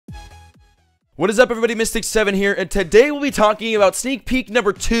What is up, everybody? Mystic7 here, and today we'll be talking about sneak peek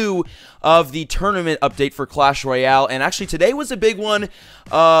number 2 of the tournament update for Clash Royale. And actually, today was a big one,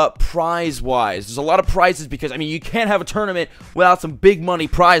 prize-wise. There's a lot of prizes because, I mean, you can't have a tournament without some big money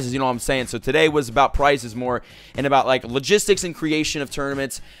prizes, you know what I'm saying? So today was about prizes more, and about, like, logistics and creation of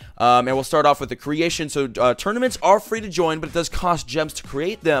tournaments. And we'll start off with the creation. So tournaments are free to join, but it does cost gems to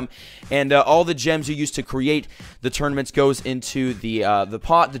create them. And all the gems you use to create the tournaments goes into the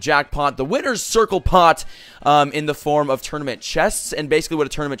pot, the jackpot, the winner's circle pot, in the form of tournament chests. And basically what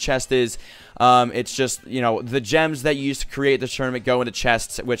a tournament chest is, it's just, you know, the gems that you use to create the tournament go into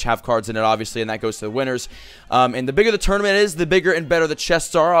chests, which have cards in it, obviously, and that goes to the winners. And the bigger the tournament is, the bigger and better the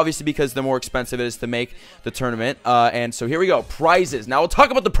chests are, obviously, because the more expensive it is to make the tournament. And so here we go, prizes. Now we'll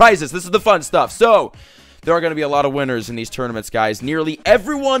talk about the prizes. This is the fun stuff. So there are going to be a lot of winners in these tournaments, guys. Nearly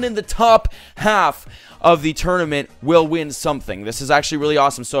everyone in the top half of the tournament will win something. This is actually really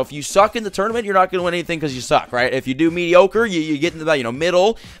awesome. So if you suck in the tournament, you're not going to win anything because you suck, right? If you do mediocre, you get into that, you know,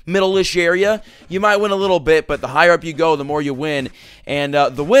 middle-ish area, you might win a little bit, but the higher up you go, the more you win. And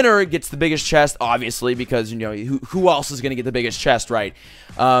the winner gets the biggest chest, obviously, because, you know, who else is going to get the biggest chest, right?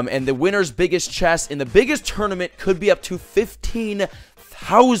 And the winner's biggest chest in the biggest tournament could be up to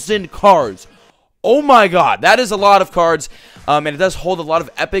 15,000 cards. Oh my god, that is a lot of cards, and it does hold a lot of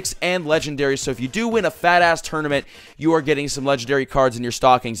epics and legendaries. So if you do win a fat-ass tournament, you are getting some legendary cards in your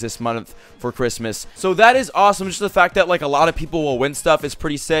stockings this month for Christmas. So that is awesome. Just the fact that, like, a lot of people will win stuff is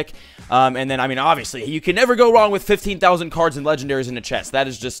pretty sick. And then, I mean, obviously, you can never go wrong with 15,000 cards and legendaries in a chest. That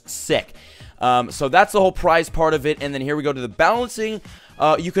is just sick. So that's the whole prize part of it. And then here we go to the balancing.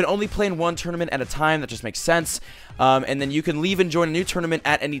 You can only play in one tournament at a time. That just makes sense. And then you can leave and join a new tournament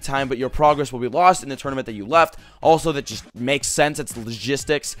at any time, but your progress will be lost in the tournament that you left. Also, that just makes sense. It's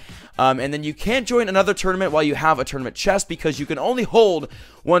logistics. And then you can't join another tournament while you have a tournament chest, because you can only hold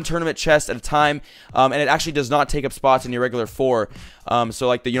one tournament chest at a time. And it actually does not take up spots in your regular 4. So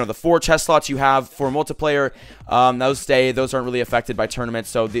like the 4 chest slots you have for multiplayer, those aren't really affected by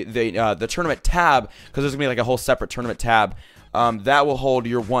tournaments. So the tournament tab, because there's gonna be like a whole separate tournament tab, that will hold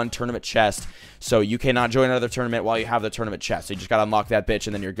your one tournament chest. So you cannot join another tournament while you have the tournament chest. So you just gotta unlock that bitch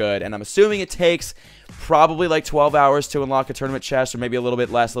and then you're good. And I'm assuming it takes probably like 12 hours to unlock a tournament chest, or maybe a little bit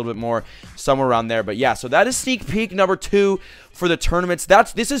less, a little bit more, somewhere around there. But yeah, so that is sneak peek number 2 for the tournaments.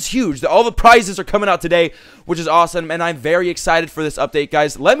 This is huge. All the prizes are coming out today, which is awesome, and I'm very excited for this update,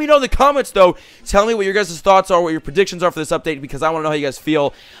 guys. Let me know in the comments, though. Tell me what your guys' thoughts are, what your predictions are for this update, because I want to know how you guys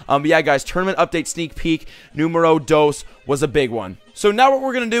feel. But yeah, guys, tournament update sneak peek numero dos was a big one. So now what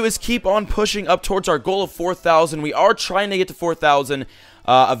we're going to do is keep on pushing up towards our goal of 4,000. We are trying to get to 4,000.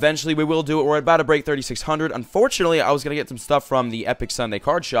 Eventually, we will do it. We're about to break 3,600. Unfortunately, I was going to get some stuff from the Epic Sunday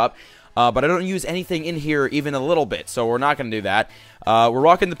card shop, but I don't use anything in here even a little bit, so we're not going to do that. We're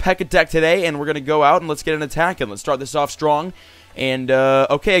rocking the P.E.K.K.A deck today, and we're going to go out and let's get an attack, and let's start this off strong. And,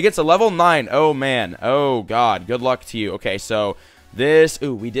 okay, it gets a level 9. Oh, man. Oh, God. Good luck to you. Okay, so this...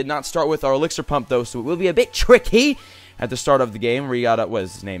 Ooh, we did not start with our elixir pump, though, so it will be a bit tricky at the start of the game. We got, what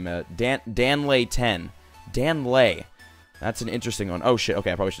is his name? Danley 10. Danley. That's an interesting one. Oh, shit.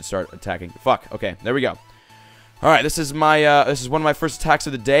 Okay, I probably should start attacking. Fuck. Okay, there we go. Alright, this is one of my first attacks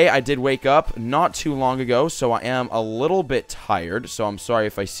of the day. I did wake up not too long ago, so I am a little bit tired. So I'm sorry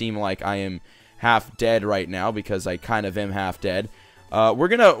if I seem like I am half dead right now, because I kind of am half dead. I'm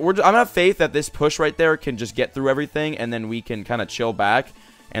gonna have faith that this push right there can just get through everything, and then we can kind of chill back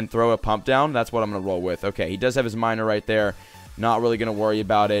and throw a pump down. That's what I'm gonna roll with. Okay, he does have his miner right there. Not really gonna worry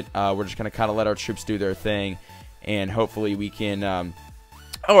about it. We're just gonna kind of let our troops do their thing, and hopefully we can...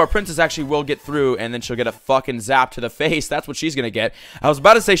 Oh, our princess actually will get through, and then she'll get a fucking zap to the face. That's what she's gonna get. I was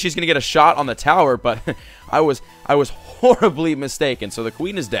about to say she's gonna get a shot on the tower, but I was horribly mistaken. So the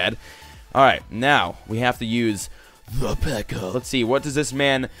queen is dead. All right, now we have to use the P.E.K.K.A. Let's see, what does this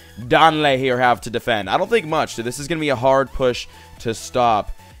man Danley here have to defend? I don't think much. So this is gonna be a hard push to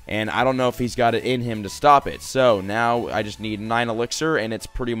stop, and I don't know if he's got it in him to stop it. So now I just need 9 elixir, and it's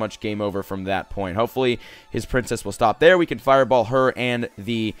pretty much game over from that point. Hopefully his princess will stop there. We can fireball her and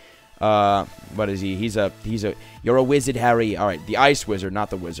the what is he? You're a wizard, Harry. All right, the ice wizard,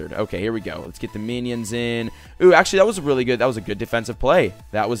 not the wizard. Okay, here we go. Let's get the minions in. Ooh, actually that was a good defensive play.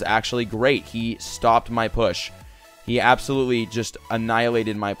 That was actually great. He stopped my push. He absolutely just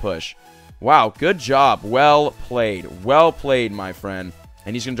annihilated my push. Wow, good job. Well played. Well played, my friend.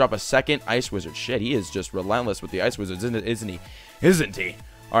 And he's going to drop a second Ice Wizard. Shit, he is just relentless with the Ice Wizards, isn't he? Isn't he?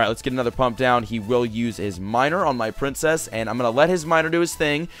 All right, let's get another pump down. He will use his miner on my princess, and I'm going to let his miner do his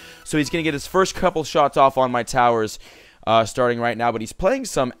thing. So he's going to get his first couple shots off on my towers starting right now. But he's playing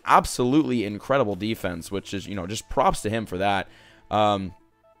some absolutely incredible defense, which is, you know, just props to him for that.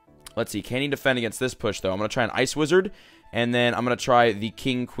 Let's see. Can he defend against this push, though? I'm going to try an Ice Wizard, and then I'm going to try the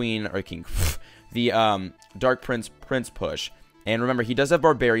King, Queen, or King, the Dark Prince push. And remember, he does have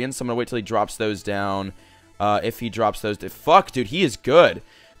Barbarians, so I'm going to wait till he drops those down. If he drops those... Fuck, dude, he is good.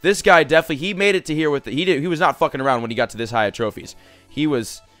 This guy definitely... He made it to here with... He was not fucking around when he got to this high of trophies. He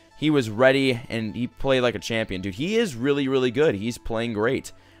was ready, and he played like a champion. Dude, he is really, really good. He's playing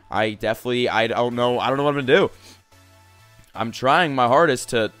great. I don't know what I'm going to do. I'm trying my hardest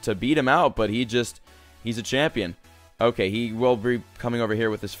to beat him out, but he's a champion. Okay, he will be coming over here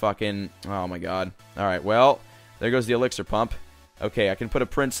with this fucking... Oh, my God. All right, well, there goes the Elixir Pump. Okay, I can put a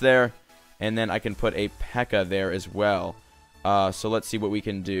Prince there, and then I can put a P.E.K.K.A. there as well. So let's see what we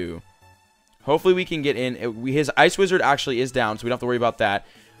can do. Hopefully we can get in. His Ice Wizard actually is down, so we don't have to worry about that.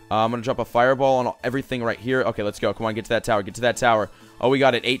 I'm going to drop a Fireball on everything right here. Okay, let's go. Come on, get to that tower. Get to that tower. Oh, we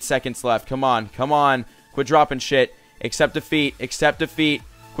got it. 8 seconds left. Come on. Come on. Quit dropping shit. Accept defeat. Accept defeat.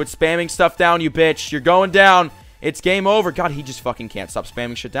 Quit spamming stuff down, you bitch. You're going down. It's game over. God, he just fucking can't stop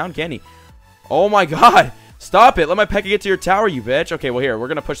spamming shit down, can he? Oh, my God. Stop it. Let my P.E.K.K.A. get to your tower, you bitch. Okay, well, here. We're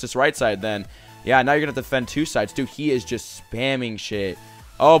going to push this right side then. Yeah, now you're going to defend 2 sides. Dude, he is just spamming shit.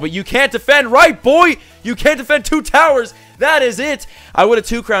 Oh, but you can't defend right, boy. You can't defend 2 towers. That is it. I would have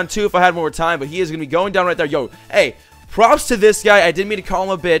 2-crowned 2 if I had more time, but he is going to be going down right there. Yo, hey, props to this guy. I didn't mean to call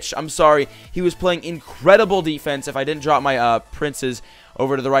him a bitch. I'm sorry. He was playing incredible defense. If I didn't drop my princes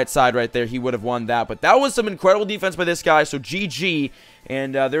over to the right side right there, he would have won that. But that was some incredible defense by this guy, so GG,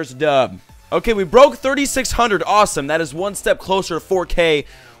 and there's a dub. Okay, we broke 3,600. Awesome. That is 1 step closer to 4K.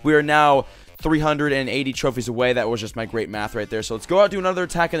 We are now 380 trophies away. That was just my great math right there. So let's go out, do another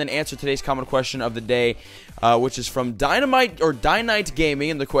attack, and then answer today's comment question of the day, which is from Dynamite Gaming.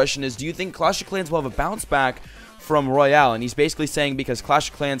 And the question is, do you think Clash of Clans will have a bounce back from Royale? And he's basically saying because Clash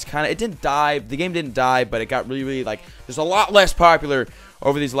of Clans it didn't die, the game didn't die, but it got really like, there's a lot less popular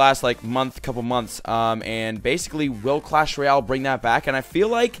over these last like couple months. And basically, will Clash Royale bring that back? And I feel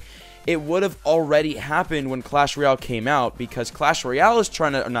like it would have already happened when Clash Royale came out, because Clash Royale is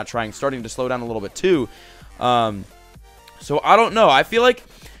starting to slow down a little bit too. So I don't know. I feel like,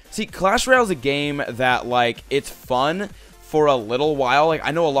 see, Clash Royale is a game that, like, it's fun for a little while. Like,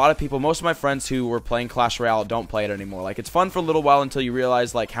 I know a lot of people, most of my friends who were playing Clash Royale don't play it anymore. Like, it's fun for a little while until you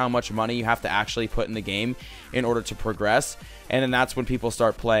realize, like, how much money you have to actually put in the game in order to progress. And then that's when people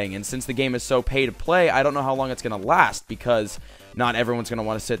start playing. And since the game is so pay to play, I don't know how long it's going to last, because not everyone's going to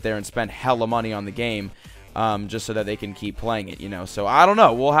want to sit there and spend hella money on the game just so that they can keep playing it, you know. So I don't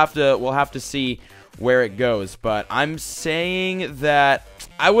know. We'll have to see where it goes. But I'm saying that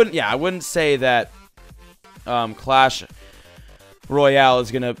I wouldn't say that Clash Royale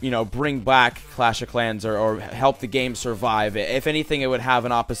is going to, you know, bring back Clash of Clans or help the game survive. If anything, it would have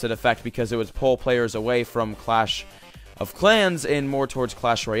an opposite effect, because it would pull players away from Clash of Clans and more towards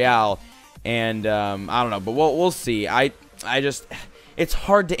Clash Royale. And I don't know, but we'll see. It's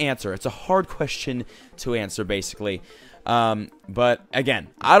hard to answer. It's a hard question to answer, basically. But again,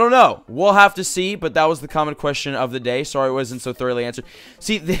 I don't know. We'll have to see. But that was the comment question of the day. Sorry it wasn't so thoroughly answered.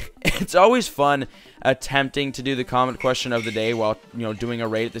 See, it's always fun attempting to do the comment question of the day while, you know, doing a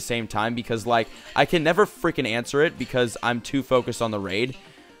raid at the same time, because, like, I can never freaking answer it because I'm too focused on the raid.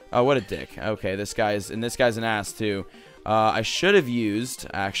 Oh, what a dick. Okay, this guy's an ass too. I should have used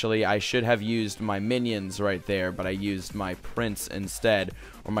my minions right there, but I used my Prince instead,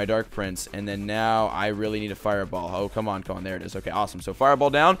 or my Dark Prince, and then now I really need a Fireball. Oh, come on, there it is. Okay, awesome. So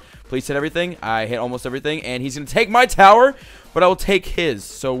Fireball down. Please hit everything. I hit almost everything, and he's going to take my tower, but I will take his.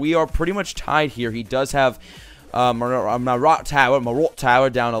 So we are pretty much tied here. He does have my rock tower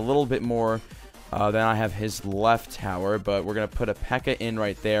down a little bit more than I have his left tower, but we're going to put a P.E.K.K.A. in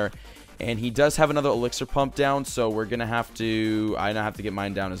right there. And he does have another Elixir Pump down, so we're going to have to... I now have to get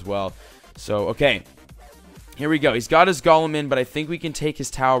mine down as well. So, okay. Here we go. He's got his Golem in, but I think we can take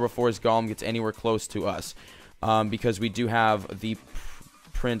his tower before his Golem gets anywhere close to us. Because we do have the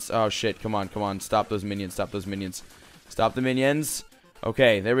Prince... Oh, shit. Come on. Stop those minions. Stop those minions. Stop the minions.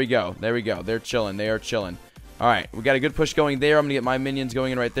 Okay, there we go. They're chilling. They are chilling. Alright, we got a good push going there. I'm going to get my minions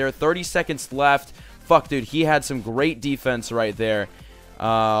going in right there. 30 seconds left. Fuck, dude. He had some great defense right there.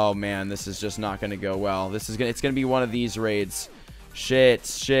 Oh, man, this is just not going to go well. It's going to be one of these raids.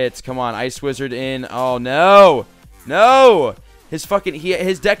 Shit. Come on, Ice Wizard in. Oh, no. No. His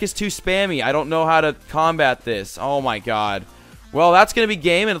deck is too spammy. I don't know how to combat this. Oh, my God. Well, that's going to be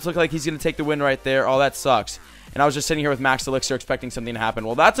game, and it looks like he's going to take the win right there. Oh, that sucks. And I was just sitting here with Max Elixir expecting something to happen.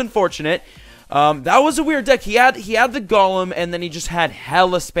 Well, that's unfortunate. That was a weird deck. He had the Golem, and then he just had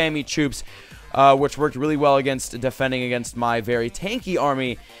hella spammy troops. which worked really well against defending against my very tanky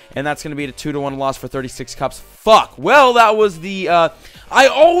army, and that's going to be a 2-1 loss for 36 cups. Fuck. Well, that was the, I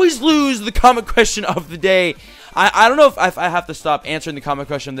always lose the comment question of the day. I don't know if I have to stop answering the comment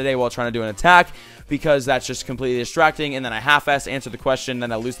question of the day while trying to do an attack, because that's just completely distracting, and then I half-ass answer the question,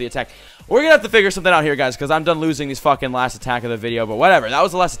 then I lose the attack. We're going to have to figure something out here, guys, because I'm done losing these fucking last attack of the video, but whatever. That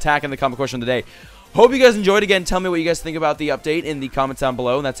was the last attack in the comment question of the day. Hope you guys enjoyed. Again, tell me what you guys think about the update in the comments down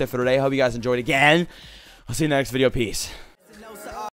below, and that's it for today. Hope you guys enjoyed again. I'll see you in the next video. Peace.